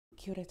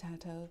Kia ora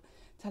tātou.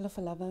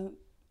 Talofa lava.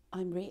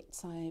 I'm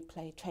Retts. I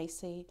play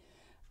Tracy,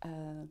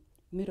 a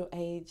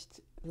middle-aged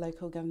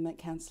local government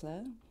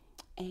councillor.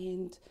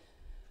 And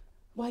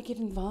why get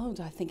involved?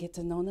 I think it's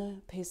an honour,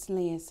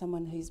 personally, as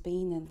someone who's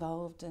been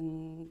involved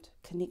and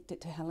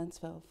connected to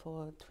Helensville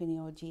for 20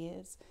 odd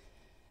years.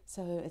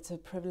 So it's a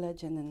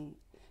privilege and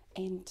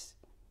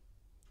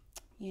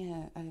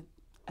yeah,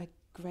 a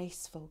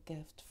graceful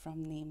gift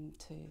from them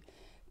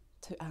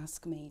to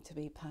ask me to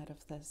be part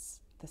of this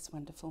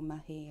wonderful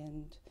mahi,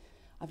 and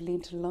I've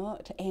learnt a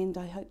lot, and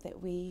I hope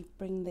that we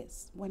bring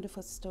this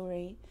wonderful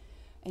story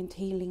and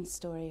healing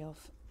story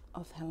of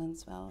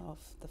Helensville, of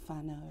the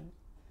whānau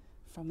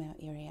from our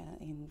area,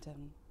 and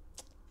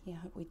yeah, I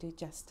hope we do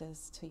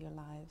justice to your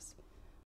lives.